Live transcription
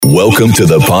Welcome to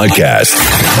the podcast.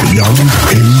 Young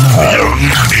in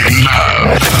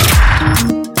Love.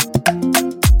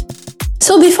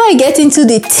 So before I get into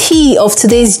the tea of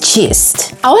today's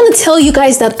gist, I want to tell you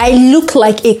guys that I look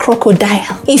like a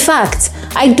crocodile. In fact,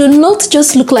 I do not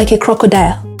just look like a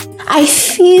crocodile. I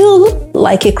feel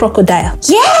like a crocodile.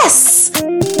 Yes!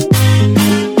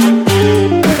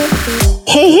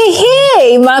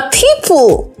 Hey, my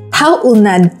people! How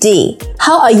una day?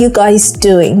 How are you guys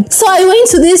doing? So I went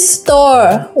to this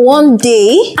store one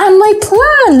day and my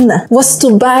plan was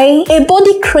to buy a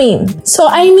body cream. So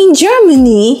I'm in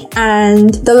Germany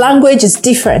and the language is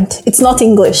different. It's not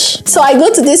English. So I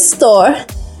go to this store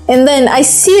and then I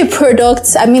see a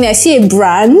product, I see a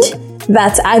brand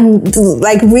that I'm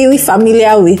like really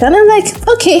familiar with. And I'm like,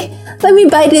 okay, let me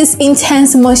buy this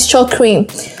Intense Moisture Cream.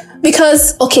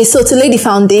 Because, so to lay the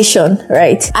foundation,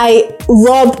 right, I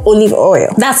rub olive oil.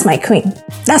 That's my cream.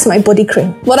 That's my body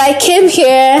cream. But I came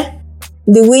here,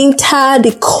 the winter,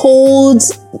 the cold,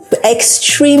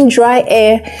 extreme dry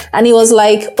air, and it was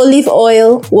like olive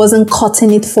oil wasn't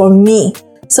cutting it for me.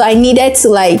 So I needed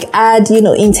to add,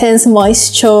 intense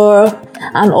moisture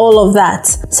and all of that.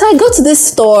 So I go to this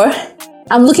store.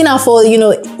 I'm looking out for,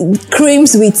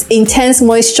 creams with intense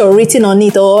moisture written on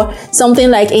it or something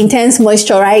like intense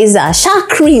moisturizer, shower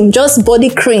cream, just body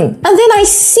cream. And then I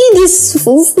see this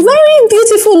very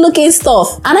beautiful looking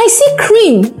stuff and I see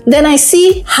cream. Then I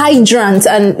see hydrant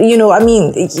and,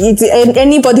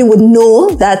 anybody would know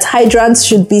that hydrants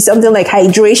should be something like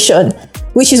hydration,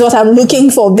 which is what I'm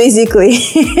looking for basically.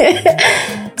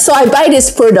 So I buy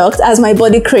this product as my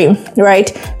body cream,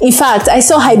 right? In fact, I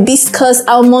saw hibiscus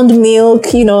almond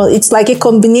milk, it's like a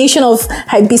combination of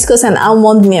hibiscus and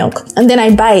almond milk. And then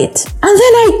I buy it. And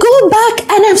then I go back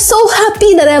and I'm so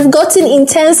happy that I've gotten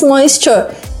intense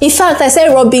moisture. In fact, I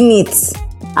started rubbing it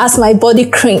as my body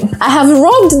cream. I have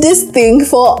rubbed this thing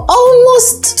for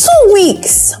almost 2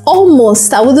 weeks.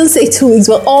 Almost, I wouldn't say 2 weeks,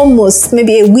 but almost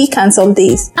maybe a week and some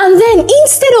days. And then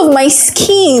instead of my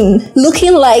skin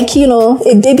looking like,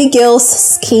 a baby girl's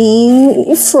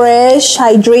skin, fresh,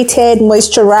 hydrated,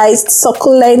 moisturized,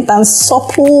 succulent, and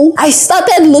supple, I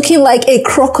started looking like a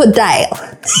crocodile.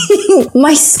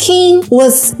 My skin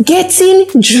was getting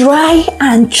dry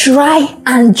and dry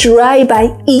and dry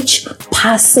by each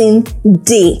passing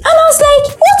day. And I was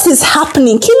like, what is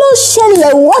happening? Kilo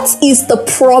Shelle, what is the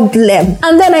problem?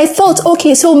 And then I thought,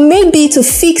 okay, so maybe to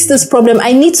fix this problem,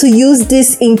 I need to use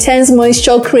this intense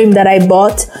moisture cream that I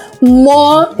bought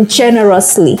more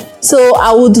generously. So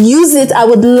I would use it, I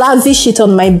would lavish it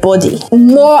on my body.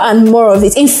 More and more of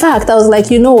it. In fact, I was like,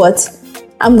 you know what?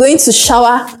 I'm going to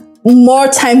shower more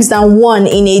times than one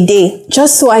in a day,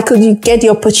 just so I could get the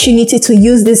opportunity to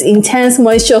use this intense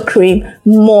moisture cream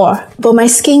more. But my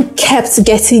skin kept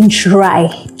getting drier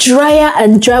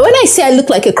and drier. When I say I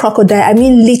look like a crocodile, I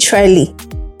mean literally.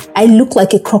 I look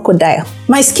like a crocodile.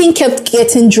 My skin kept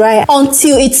getting drier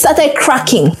until it started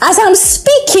cracking. As I'm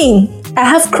speaking, I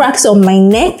have cracks on my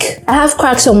neck. I have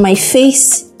cracks on my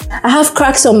face. I have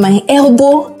cracks on my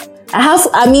elbow.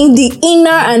 The inner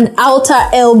and outer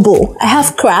elbow. I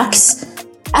have cracks.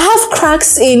 I have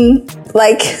cracks in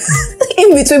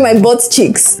in between my butt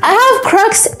cheeks. I have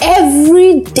cracks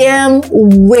every damn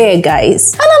where,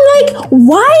 guys. And I'm like,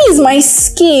 why is my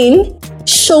skin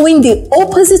showing the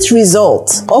opposite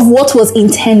result of what was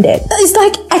intended? It's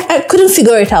like, I couldn't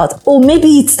figure it out. Or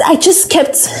maybe I just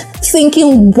kept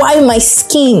thinking why my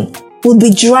skin would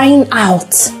be drying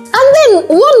out. And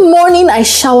then one morning I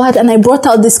showered and I brought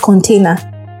out this container.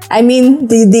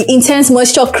 The intense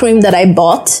moisture cream that I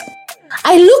bought.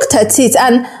 I looked at it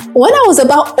and when I was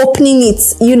about opening it,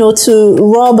 to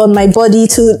rub on my body,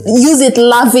 to use it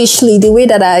lavishly the way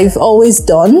that I've always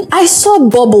done, I saw a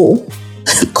bubble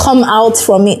come out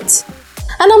from it.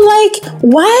 And I'm like,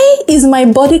 why is my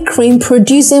body cream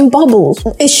producing bubbles?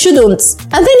 It shouldn't.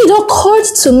 And then it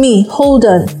occurred to me, hold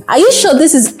on. Are you sure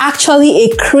this is actually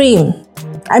a cream?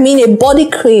 A body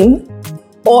cream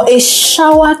or a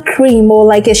shower cream or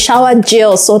like a shower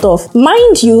gel sort of.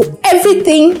 Mind you,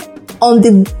 everything on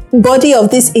the body of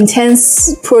this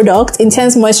intense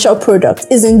moisture product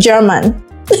is in German.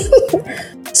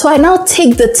 So I now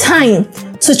take the time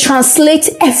to translate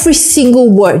every single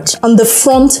word on the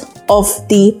front of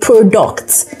the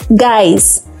product.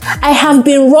 Guys, I have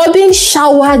been rubbing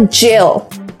shower gel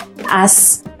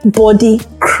as body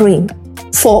cream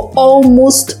for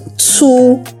almost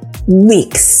 2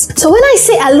 weeks. So when I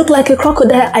say I look like a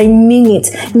crocodile, I mean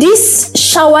it. This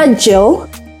shower gel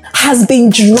has been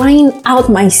drying out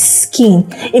my skin.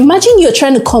 Imagine you're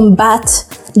trying to combat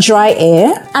dry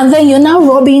air and then you're now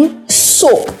rubbing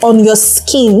soap on your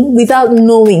skin without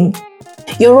knowing.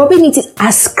 You're rubbing it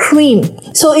as cream.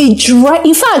 So it dry.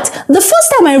 In fact, the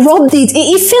first time I rubbed it,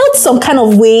 it felt some kind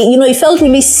of way. It felt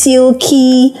really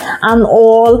silky and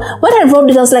all. When I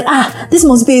rubbed it, I was like, this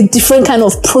must be a different kind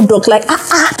of product. Like,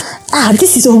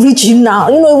 this is original.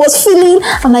 It was feeling,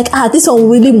 I'm like, this one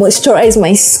really moisturized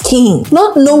my skin.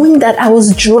 Not knowing that I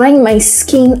was drying my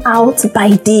skin out by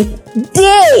the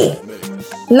day.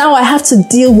 Now I have to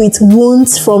deal with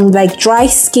wounds from like dry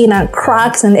skin and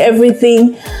cracks and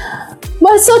everything.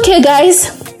 But it's okay, guys.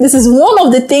 This is one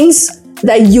of the things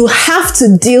that you have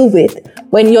to deal with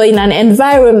when you're in an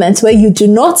environment where you do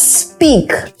not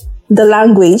speak the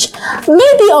language.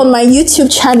 Maybe on my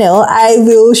YouTube channel, I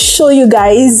will show you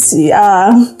guys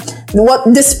what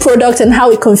this product and how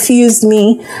it confused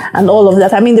me and all of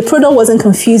that. I mean, the product wasn't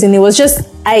confusing. It was just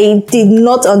I did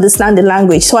not understand the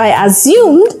language. So I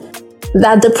assumed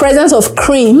that the presence of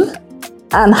cream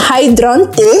and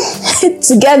hydrante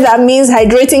together means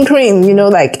hydrating cream,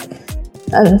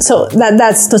 and so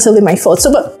that's totally my fault.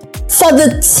 So, but for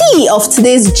the tea of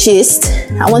today's gist,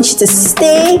 I want you to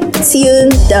stay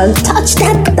tuned, don't touch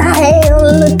that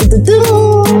dial.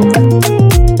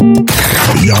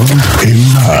 Young in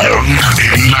Love.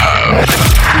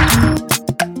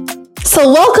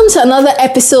 So welcome to another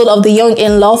episode of the Young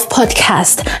in Love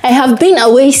podcast. I have been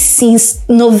away since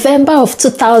November of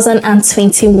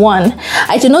 2021.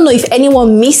 I do not know if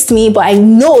anyone missed me, but I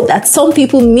know that some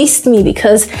people missed me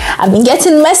because I've been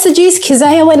getting messages.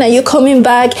 Keziah, when are you coming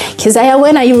back? Keziah,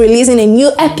 when are you releasing a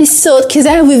new episode?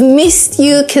 Keziah, we've missed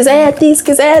you. Keziah this,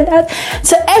 Keziah that.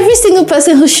 So every single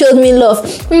person who showed me love,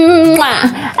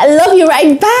 I love you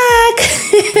right back.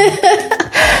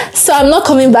 So I'm not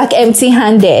coming back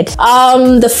empty-handed.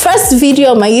 The first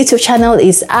video on my YouTube channel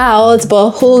is out,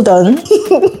 but hold on.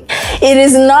 It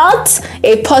is not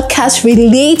a podcast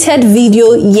related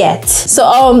video yet.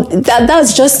 So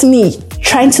that's just me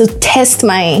trying to test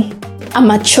my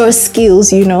amateur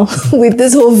skills, with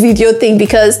this whole video thing,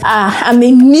 because I'm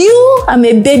a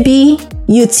baby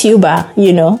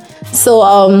YouTuber, So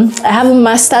I haven't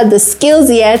mastered the skills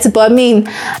yet, but I mean,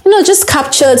 just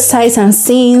captured sights and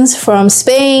scenes from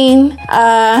Spain.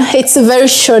 It's a very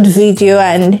short video,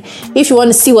 and if you want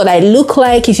to see what I look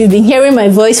like, if you've been hearing my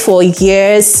voice for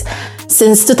years,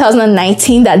 since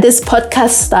 2019 that this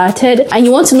podcast started, and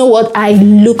you want to know what I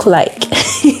look like,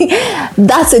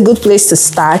 that's a good place to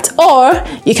start. Or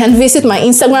you can visit my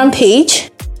Instagram page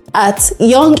at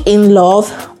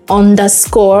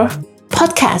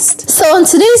younginlove_podcast. So on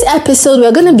today's episode,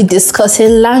 we're going to be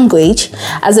discussing language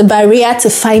as a barrier to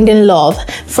finding love.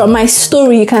 From my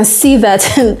story, you can see that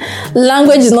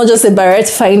language is not just a barrier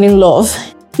to finding love.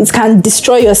 It can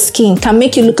destroy your skin, can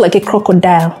make you look like a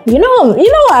crocodile. You know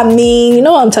what I mean? You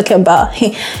know what I'm talking about?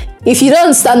 If you don't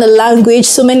understand the language,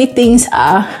 so many things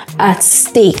are at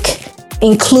stake,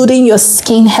 including your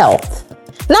skin health.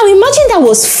 Now imagine that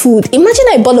was food. Imagine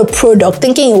I bought a product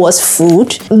thinking it was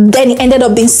food, then it ended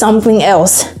up being something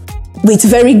else with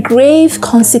very grave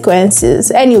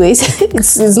consequences. Anyways,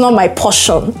 it's not my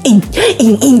portion. In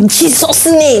Jesus'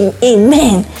 name,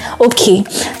 amen. Okay,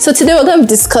 so today we're going to be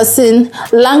discussing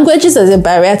languages as a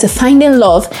barrier to finding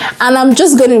love, and I'm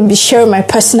just going to be sharing my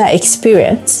personal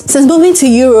experience. Since moving to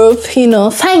Europe,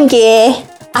 fine girl,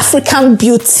 African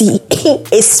beauty,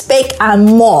 a speck and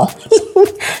more.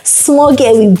 Small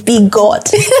girl with big God.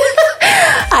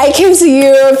 I came to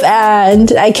Europe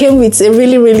and I came with a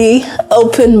really, really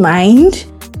open mind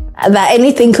that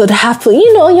anything could happen.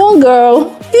 Young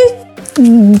girl,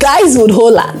 guys would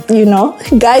holler,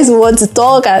 guys would want to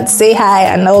talk and say hi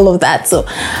and all of that. So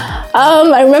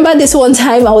I remember this one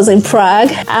time I was in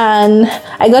Prague and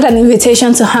I got an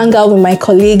invitation to hang out with my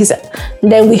colleagues.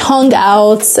 Then we hung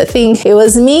out. I think it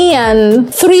was me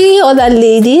and 3 other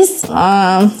ladies.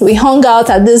 We hung out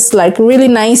at this really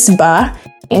nice bar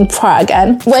in Prague.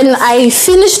 And when I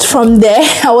finished from there,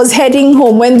 I was heading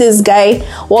home when this guy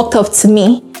walked up to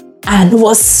me and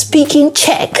was speaking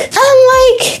Czech. I'm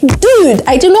like, dude,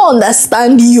 I do not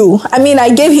understand you. I mean, I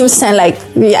gave him sign,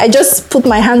 I just put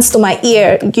my hands to my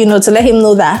ear, to let him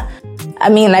know that, I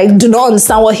mean, I do not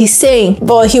understand what he's saying.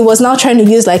 But he was now trying to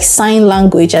use sign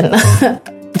language and,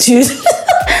 dude,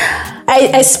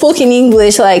 I spoke in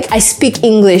English, I speak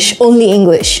English, only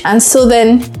English. And so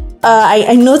then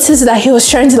I noticed that he was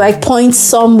trying to point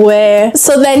somewhere.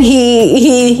 So then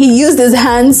he used his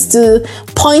hands to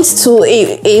point to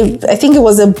I think it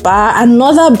was a bar,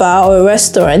 another bar or a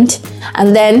restaurant,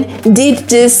 and then did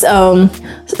this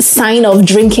sign of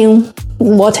drinking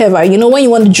whatever. When you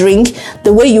want to drink,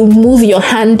 the way you move your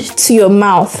hand to your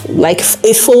mouth, like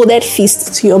a folded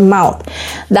fist to your mouth,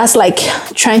 that's like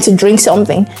trying to drink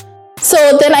something.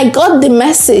 So then I got the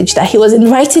message that he was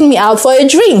inviting me out for a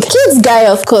drink. Cute guy,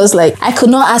 of course, like I could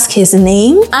not ask his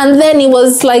name. And then it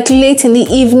was like late in the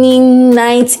evening,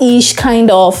 night-ish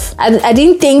kind of. I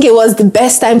didn't think it was the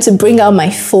best time to bring out my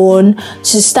phone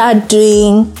to start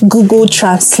doing Google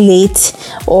Translate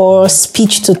or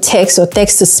speech to text or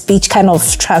text to speech kind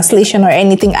of translation or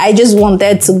anything. I just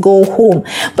wanted to go home.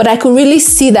 But I could really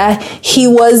see that he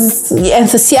was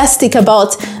enthusiastic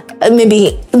about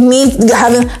maybe me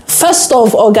having, first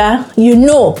off, Oga,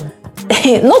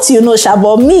 not Sha,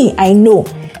 but me, I know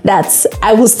that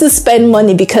I will still spend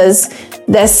money because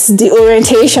there's the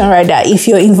orientation, right? That if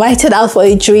you're invited out for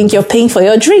a drink, you're paying for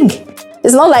your drink.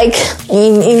 It's not like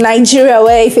in Nigeria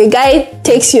where if a guy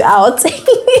takes you out,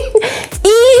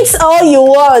 eat all you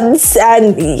want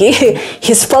and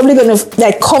he's probably going to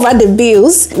like cover the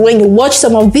bills. When you watch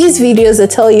some of these videos, they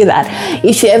tell you that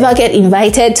if you ever get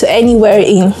invited to anywhere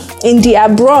in the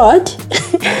abroad,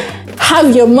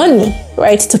 have your money,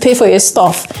 right, to pay for your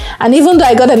stuff. And even though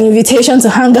I got an invitation to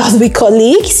hang out with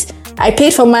colleagues, I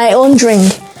paid for my own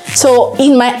drink. So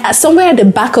somewhere at the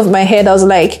back of my head, I was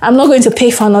like, I'm not going to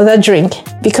pay for another drink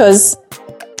because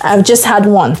I've just had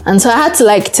one. And so I had to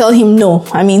like tell him no,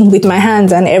 with my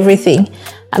hands and everything.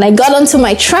 And I got onto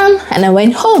my tram and I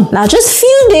went home. Now, just a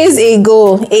few days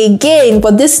ago, again,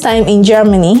 but this time in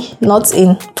Germany, not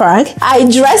in Prague, I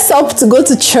dressed up to go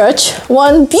to church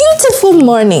one beautiful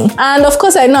morning. And of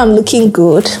course, I know I'm looking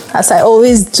good, as I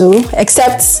always do,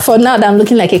 except for now that I'm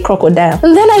looking like a crocodile.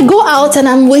 And then I go out and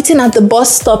I'm waiting at the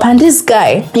bus stop. And this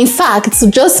guy, in fact,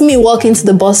 just me walking to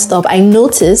the bus stop, I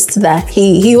noticed that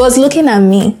he was looking at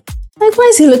me. Like, why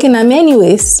is he looking at me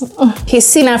anyways? He's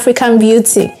seen African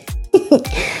Beauty. And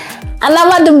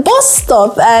I'm at the bus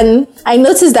stop and I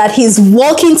noticed that he's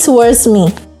walking towards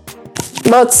me.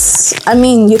 But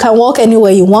you can walk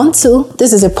anywhere you want to.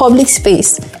 This is a public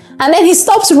space. And then he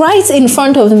stops right in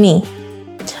front of me.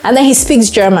 And then he speaks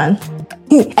German.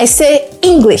 I say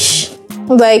English.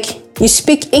 Like, you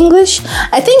speak English?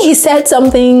 I think he said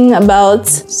something about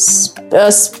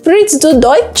Sprichst du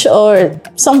Deutsch or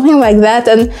something like that.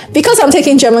 And because I'm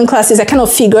taking German classes, I kind of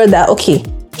figured that, okay,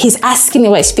 he's asking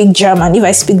if I speak German, if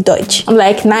I speak Deutsch. I'm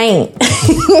like, nein.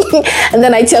 And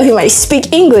then I tell him I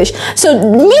speak English. So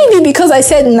maybe because I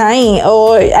said nein,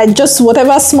 or I just,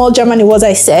 whatever small German it was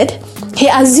I said, he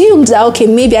assumed that, okay,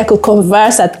 maybe I could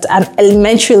converse at an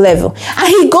elementary level. And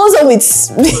he goes on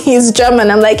with his German.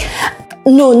 I'm like,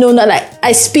 no, like,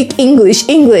 I speak English.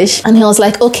 And he was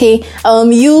like, okay,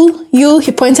 you,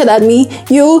 he pointed at me,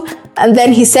 you, and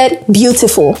then he said,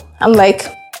 beautiful. I'm like,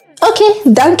 okay,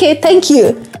 danke, thank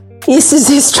you.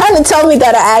 He's trying to tell me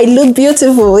that I look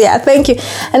beautiful. Yeah, thank you.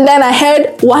 And then I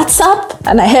heard WhatsApp,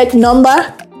 and I heard number,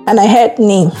 and I heard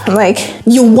name. I'm like,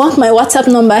 you want my WhatsApp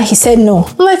number? He said no.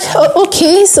 I'm like, oh,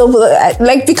 okay. So,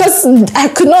 because I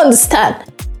could not understand.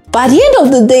 But at the end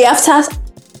of the day, after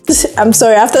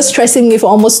stressing me for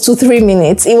almost 2-3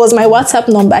 minutes, it was my WhatsApp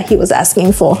number he was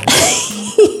asking for.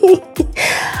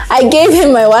 I gave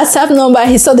him my WhatsApp number.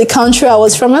 He saw the country I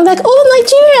was from. I'm like,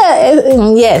 oh,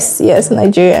 Nigeria. Yes,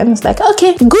 Nigeria. And it's like,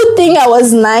 okay, good thing I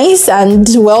was nice and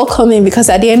welcoming, because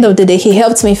at the end of the day, he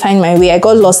helped me find my way. I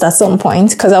got lost at some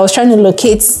point because I was trying to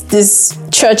locate this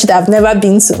church that I've never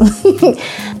been to.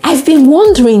 I've been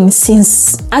wondering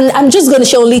since, and I'm just going to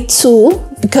show only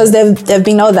 2 because there have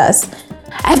been others.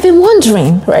 I've been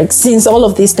wondering, right, since all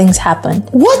of these things happened,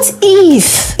 what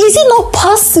if, is it not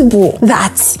possible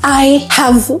that I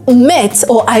have met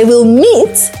or I will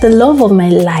meet the love of my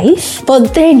life,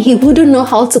 but then he wouldn't know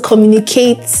how to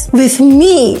communicate with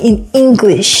me in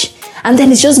English? And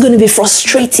then it's just going to be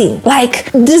frustrating.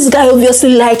 Like, this guy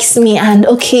obviously likes me, and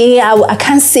okay, I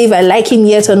can't say if I like him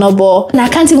yet or not, but I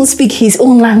can't even speak his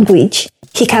own language.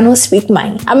 He cannot speak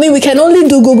mine. We can only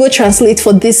do Google Translate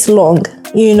for this long.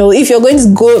 If you're going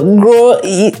to grow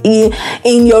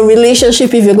in your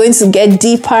relationship, if you're going to get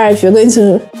deeper,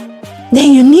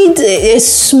 then you need a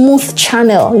smooth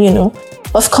channel,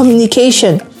 of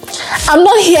communication. I'm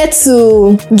not here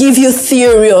to give you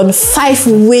theory on 5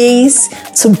 ways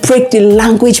to break the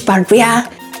language barrier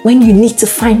when you need to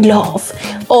find love,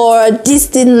 or this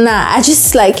thing. I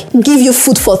just give you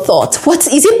food for thought. What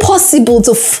is it possible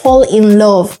to fall in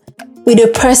love with a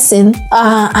person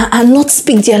and not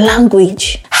speak their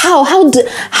language? How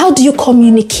do you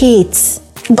communicate?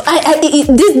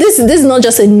 This is not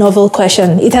just a novel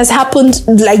question. It has happened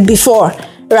before,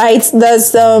 right?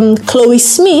 There's Chloe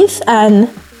Smith and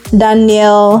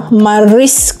Daniel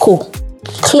Marisco.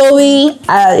 Chloe,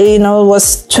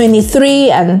 was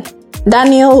 23 and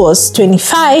Daniel was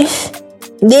 25.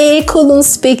 They couldn't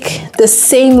speak the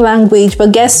same language,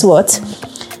 but guess what?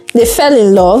 They fell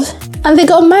in love. and they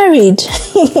got married.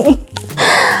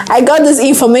 I got this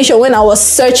information when I was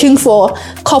searching for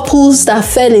couples that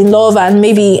fell in love and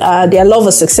maybe their love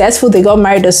was successful, they got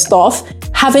married and stuff,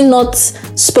 having not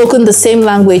spoken the same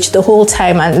language the whole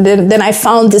time. And then I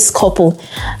found this couple.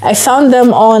 I found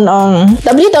them on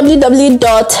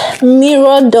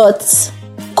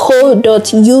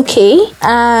www.mirror.co.uk,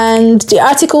 and the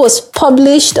article was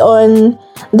published on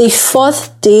the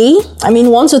fourth day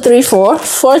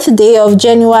of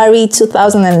January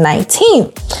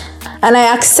 2019. And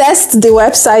I accessed the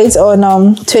website on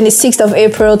 26th of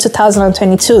April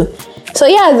 2022. So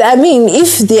yeah, I mean,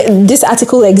 if this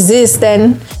article exists,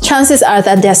 then chances are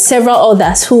that there are several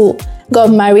others who got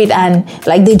married and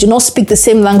like they do not speak the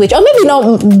same language, or maybe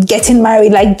not getting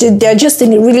married, like they're just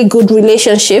in a really good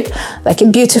relationship, like a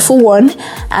beautiful one,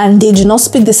 and they do not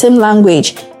speak the same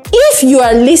language. If you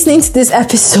are listening to this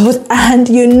episode and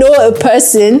you know a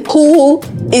person who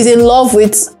is in love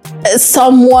with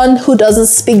someone who doesn't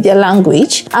speak their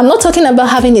language, I'm not talking about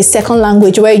having a second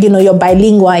language where you're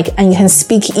bilingual and you can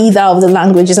speak either of the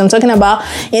languages. I'm talking about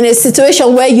in a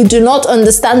situation where you do not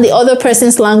understand the other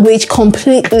person's language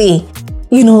completely.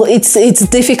 It's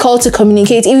difficult to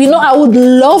communicate. I would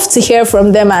love to hear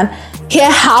from them and hear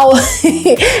how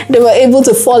they were able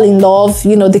to fall in love,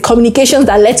 the communications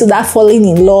that led to that falling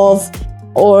in love.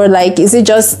 Or like, is it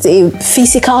just a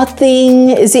physical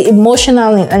thing? Is it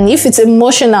emotional? And if it's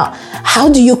emotional, how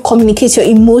do you communicate your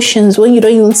emotions when you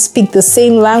don't even speak the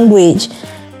same language?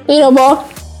 But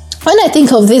when I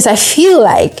think of this, I feel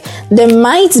like there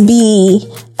might be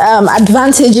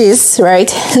advantages, right?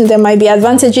 There might be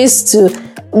advantages to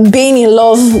being in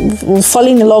love,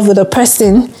 falling in love with a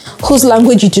person whose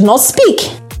language you do not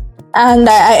speak. And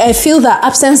I feel that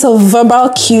absence of verbal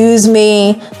cues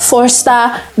may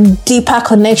foster deeper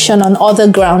connection on other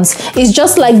grounds. It's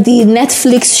just like the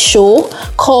Netflix show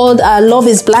called Love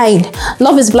is Blind.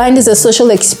 Love is Blind is a social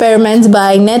experiment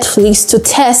by Netflix to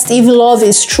test if love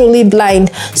is truly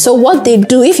blind. So what they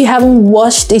do, if you haven't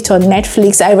watched it on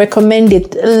Netflix, I recommend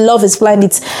it. Love is Blind.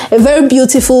 It's a very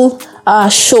beautiful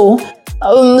show.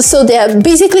 So they are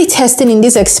basically testing in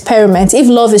this experiment if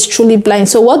love is truly blind.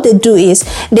 So what they do is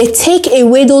they take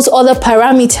away those other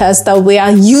parameters that we are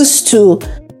used to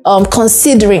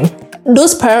considering.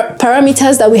 Those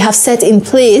parameters that we have set in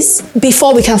place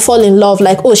before we can fall in love,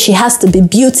 like, oh, she has to be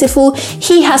beautiful,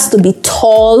 he has to be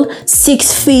tall,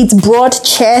 6 feet, broad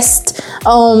chest,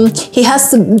 he has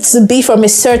to be from a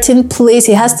certain place,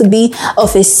 he has to be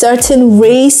of a certain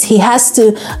race, he has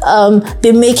to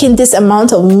be making this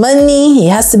amount of money, he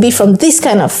has to be from this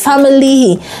kind of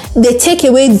family. They take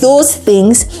away those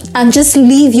things and just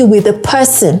leave you with the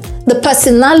person, the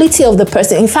personality of the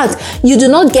person. In fact, you do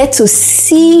not get to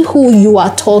see who you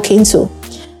are talking to.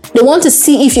 They want to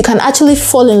see if you can actually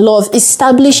fall in love,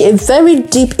 establish a very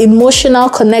deep emotional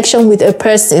connection with a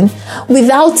person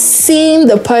without seeing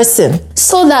the person,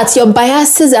 so that your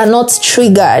biases are not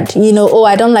triggered. Oh,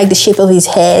 I don't like the shape of his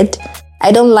head.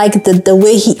 I don't like the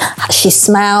way she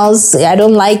smiles. I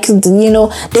don't like,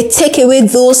 they take away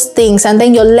those things and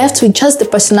then you're left with just the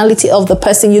personality of the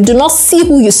person. You do not see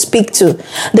who you speak to.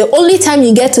 The only time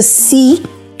you get to see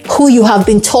who you have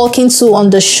been talking to on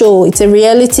the show, it's a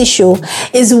reality show,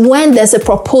 is when there's a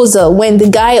proposal, when the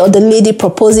guy or the lady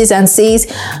proposes and says,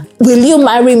 will you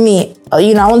marry me? I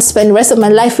want to spend the rest of my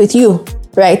life with you,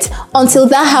 right? Until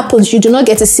that happens, you do not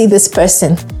get to see this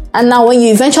person. And now when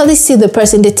you eventually see the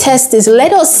person, the test is,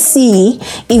 let us see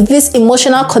if this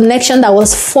emotional connection that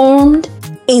was formed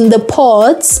in the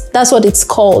pods, that's what it's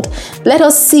called. Let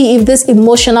us see if this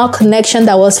emotional connection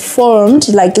that was formed,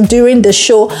 like during the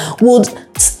show, would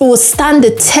stand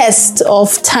the test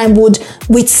of time, would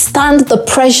withstand the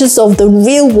pressures of the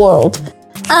real world.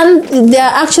 And there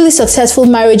are actually successful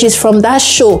marriages from that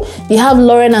show. You have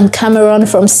Lauren and Cameron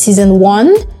from season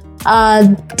 1.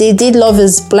 They did Love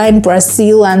is Blind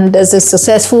Brazil, and there's a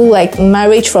successful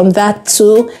marriage from that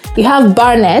too. You have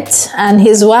Barnett and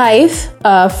his wife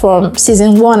from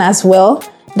season 1 as well.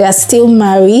 They're still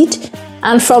married.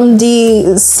 And from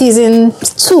the season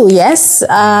 2, yes,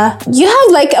 you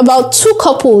have about 2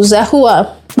 couples who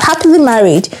are happily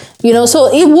married. So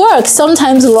it works.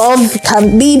 Sometimes love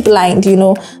can be blind,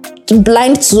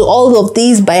 blind to all of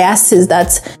these biases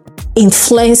that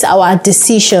influence our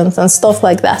decisions and stuff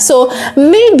like that. So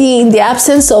maybe in the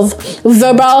absence of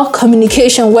verbal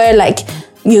communication where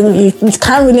you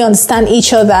can't really understand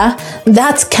each other,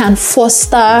 that can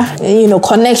foster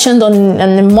connections on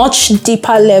a much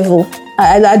deeper level.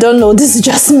 I don't know, this is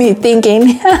just me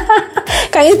thinking.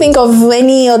 Can you think of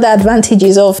any other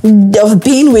advantages of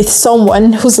being with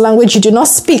someone whose language you do not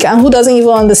speak and who doesn't even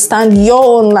understand your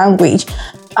own language?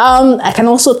 I can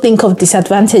also think of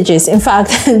disadvantages. In fact,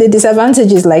 the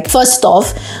disadvantages, like, first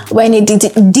off, we're in a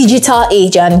digital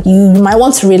age and you might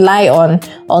want to rely on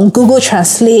Google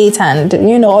Translate and,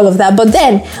 all of that. But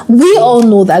then we all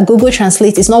know that Google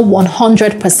Translate is not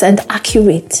 100%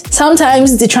 accurate.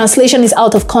 Sometimes the translation is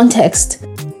out of context.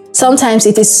 Sometimes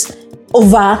it is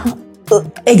over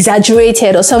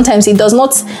exaggerated, or sometimes it does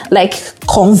not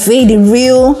convey the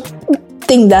real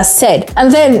thing that's said.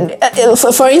 And then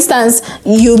for instance,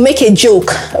 you make a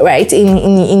joke, right,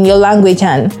 in your language,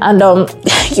 and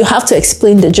you have to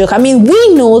explain the joke. I mean,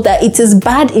 we know that it is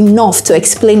bad enough to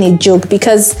explain a joke,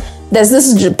 because there's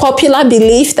this popular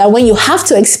belief that when you have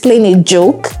to explain a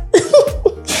joke,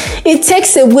 it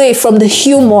takes away from the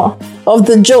humor of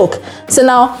the joke. So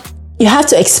now you have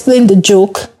to explain the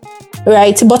joke,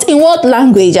 right? But in what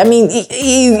language? I mean,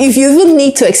 if you even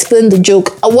need to explain the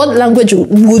joke, what language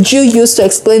would you use to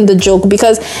explain the joke?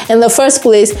 Because in the first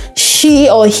place, she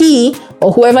or he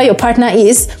or whoever your partner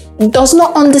is does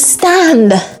not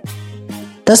understand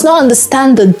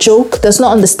the joke, does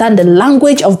not understand the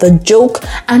language of the joke,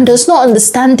 and does not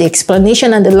understand the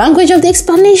explanation and the language of the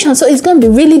explanation. So it's going to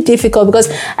be really difficult, because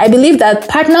I believe that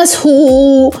partners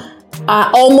who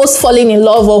are almost falling in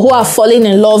love or who are falling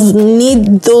in love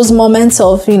need those moments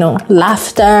of,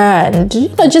 laughter and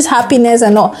just happiness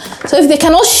and all. So if they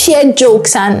cannot share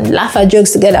jokes and laugh at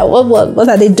jokes together, what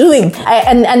are they doing?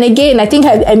 And again, I think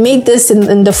I made this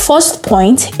in the first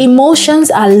point.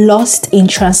 Emotions are lost in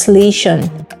translation.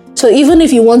 So even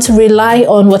if you want to rely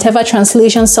on whatever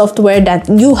translation software that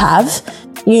you have,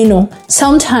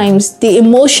 sometimes the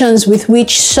emotions with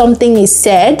which something is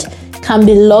said can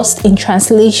be lost in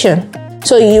translation.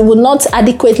 So you will not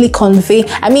adequately convey.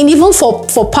 I mean, even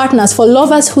for partners, for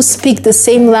lovers who speak the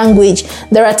same language,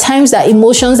 there are times that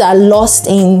emotions are lost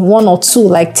in one or two,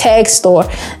 like text, or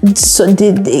so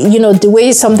the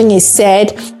way something is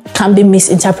said can be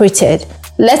misinterpreted.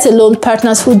 Let alone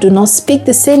partners who do not speak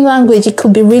the same language. It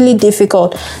could be really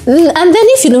difficult. And then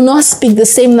if you do not speak the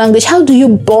same language, how do you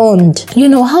bond?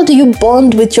 How do you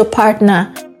bond with your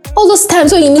partner? All those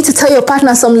times when you need to tell your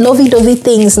partner some lovey-dovey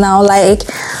things now, like,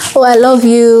 oh, I love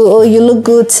you, oh, you look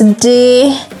good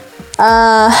today,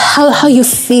 how you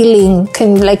feeling?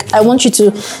 I want you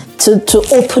to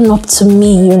open up to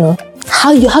me,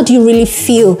 How do you really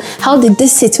feel? How did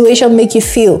this situation make you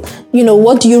feel?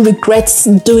 What do you regret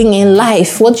doing in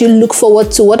life? What do you look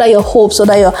forward to? What are your hopes? What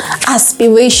are your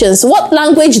aspirations? What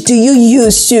language do you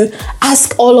use to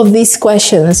ask all of these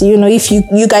questions? If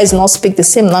you guys not speak the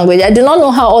same language. I do not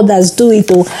know how others do it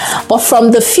though, but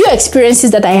from the few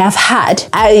experiences that I have had,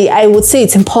 I would say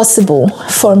it's impossible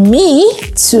for me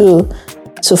to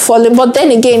fall in. But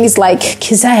then again, it's like,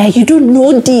 Keziah, you don't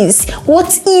know this.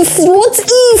 What if,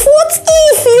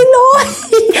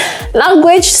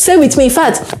 Language, say with me. In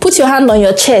fact, put your hand on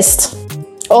your chest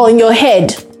or on your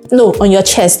head. No, on your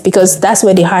chest, because that's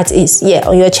where the heart is. Yeah,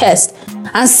 on your chest.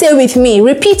 And say with me,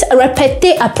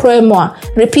 répétez après moi.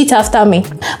 Repeat after me.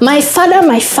 My father,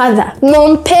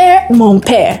 mon père, mon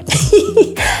père.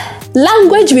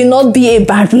 Language will not be a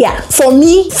barrier for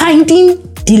me finding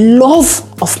the love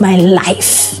of my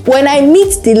life. When I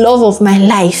meet the love of my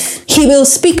life, he will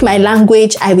speak my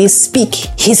language, I will speak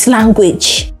his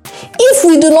language. If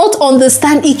we do not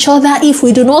understand each other, if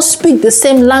we do not speak the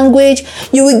same language,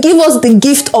 you will give us the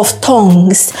gift of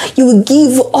tongues. You will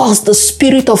give us the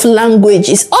spirit of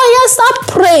languages. Oh yes, start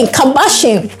praying,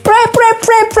 kabashing.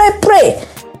 Pray.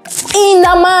 In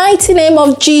the mighty name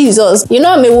of Jesus.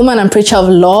 I'm a woman and preacher of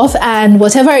love, and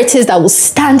whatever it is that will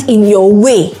stand in your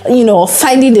way, of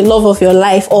finding the love of your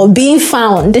life or being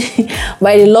found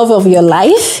by the love of your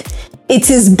life, it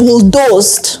is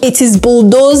bulldozed. It is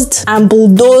bulldozed and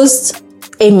bulldozed.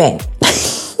 Amen.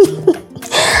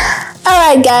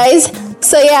 All right, guys.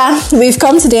 So yeah, we've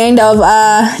come to the end of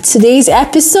today's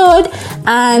episode,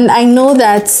 and I know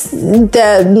that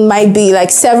there might be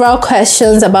several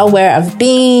questions about where I've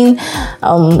been,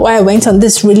 why I went on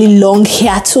this really long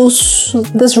hiatus,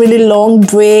 this really long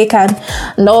break, and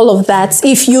all of that.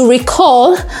 If you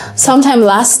recall, sometime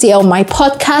last year on my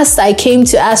podcast, I came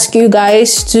to ask you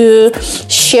guys to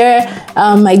share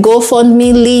my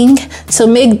GoFundMe link, to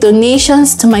make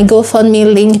donations to my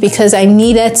GoFundMe link, because I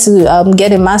needed to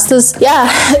get a master's. Yeah,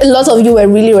 a lot of you were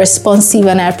really responsive,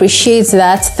 and I appreciate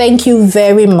that. Thank you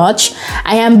very much.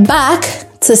 I am back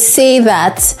to say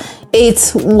that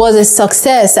it was a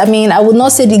success. I mean, I would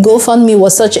not say the GoFundMe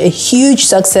was such a huge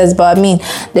success, but I mean,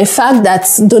 the fact that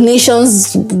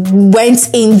donations went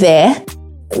in there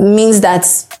means that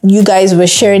you guys were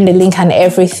sharing the link and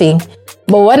everything.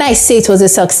 But when I say it was a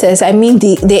success, I mean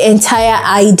the entire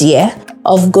idea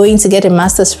of going to get a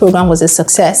master's program was a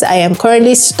success. I am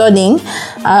currently studying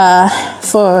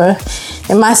for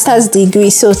a master's degree.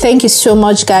 So thank you so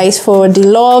much, guys, for the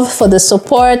love, for the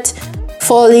support,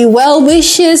 for the well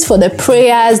wishes, for the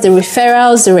prayers, the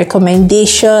referrals, the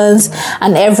recommendations,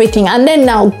 and everything. And then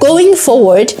now going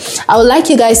forward, I would like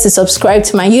you guys to subscribe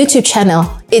to my YouTube channel.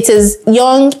 It is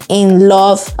Young in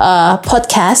Love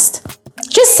podcast.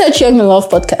 Just search Young in Love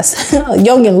podcast.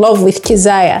 Young in Love with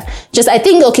Keziah.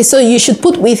 So you should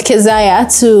put with Keziah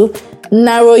to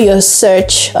narrow your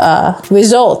search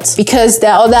results, because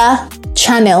there are other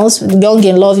channels, Young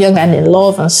in Love, Young and in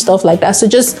Love, and stuff like that. So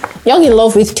just Young in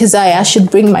Love with Keziah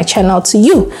should bring my channel to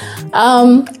you.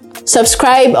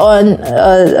 Subscribe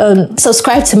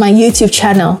subscribe to my YouTube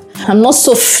channel. I'm not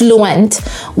so fluent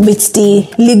with the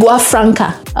lingua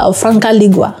franca,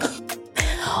 lingua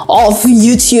of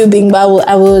YouTubing, but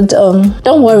I would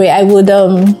don't worry, I would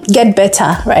get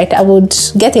better, right? I would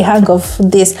get a hang of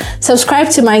this. Subscribe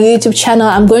to my YouTube channel.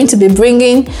 I'm going to be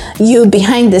bringing you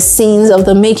behind the scenes of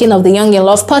the making of the Young in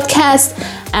Love podcast,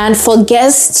 and for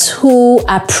guests who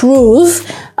approve,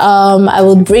 I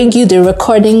will bring you the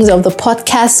recordings of the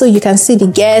podcast so you can see the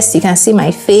guests, you can see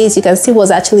my face, you can see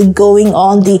what's actually going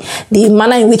on, the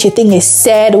manner in which a thing is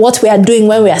said, what we are doing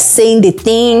when we are saying the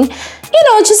thing.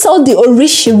 Just all the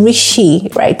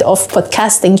orishi, right, of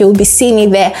podcasting. You'll be seeing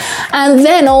it there. And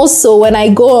then also when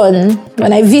I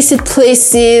visit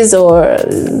places, or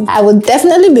I would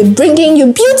definitely be bringing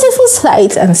you beautiful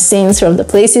sights and scenes from the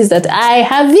places that I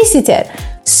have visited.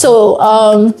 So,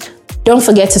 don't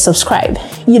forget to subscribe.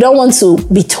 You don't want to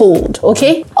be told,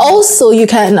 okay? Also, you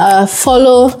can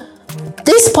follow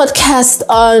this podcast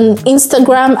on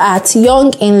Instagram at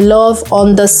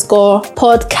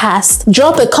YoungInLove_podcast.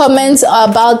 Drop a comment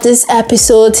about this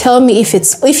episode. Tell me if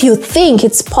you think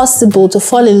it's possible to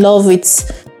fall in love with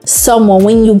someone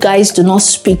when you guys do not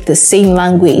speak the same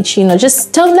language.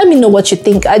 Just let me know what you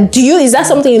think. Is that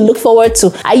something you look forward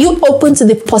to? Are you open to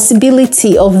the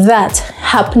possibility of that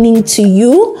happening to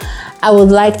you? I would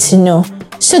like to know.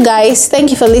 So guys, thank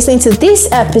you for listening to this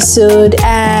episode,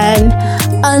 and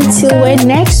until when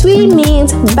next we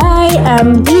meet, bye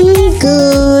and be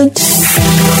good.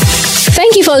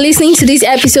 Thank you for listening to this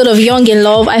episode of Young in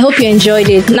Love. I hope you enjoyed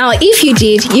it. Now, if you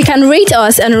did, you can rate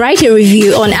us and write a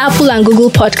review on Apple and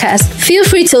Google Podcasts. Feel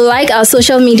free to like our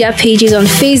social media pages on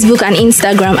Facebook and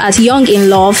Instagram at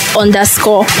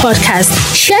YoungInLove_podcast.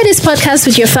 Share this podcast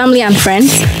with your family and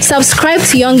friends. Subscribe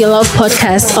to Young in Love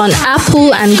podcast on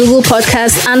Apple and Google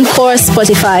Podcasts, and for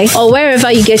Spotify, or wherever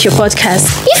you get your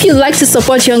podcasts. If you'd like to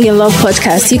support Young in Love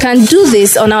podcast, you can do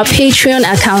this on our Patreon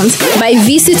account by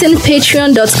visiting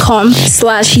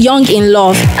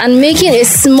patreon.com/YoungInLove and making a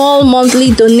small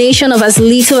monthly donation of as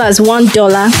little as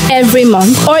 $1 every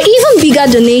month, or even bigger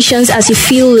donations as you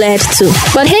feel led to.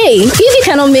 But hey, if you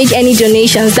cannot make any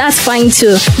donations, that's fine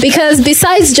too, because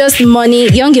besides just money,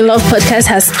 Young in Love podcast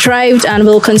has thrived and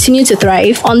will continue to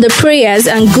thrive on the prayers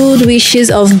and good wishes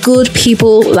of good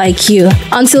people like you.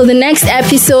 Until the next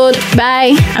episode,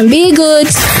 bye and be good.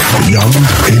 Young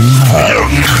in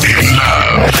Love.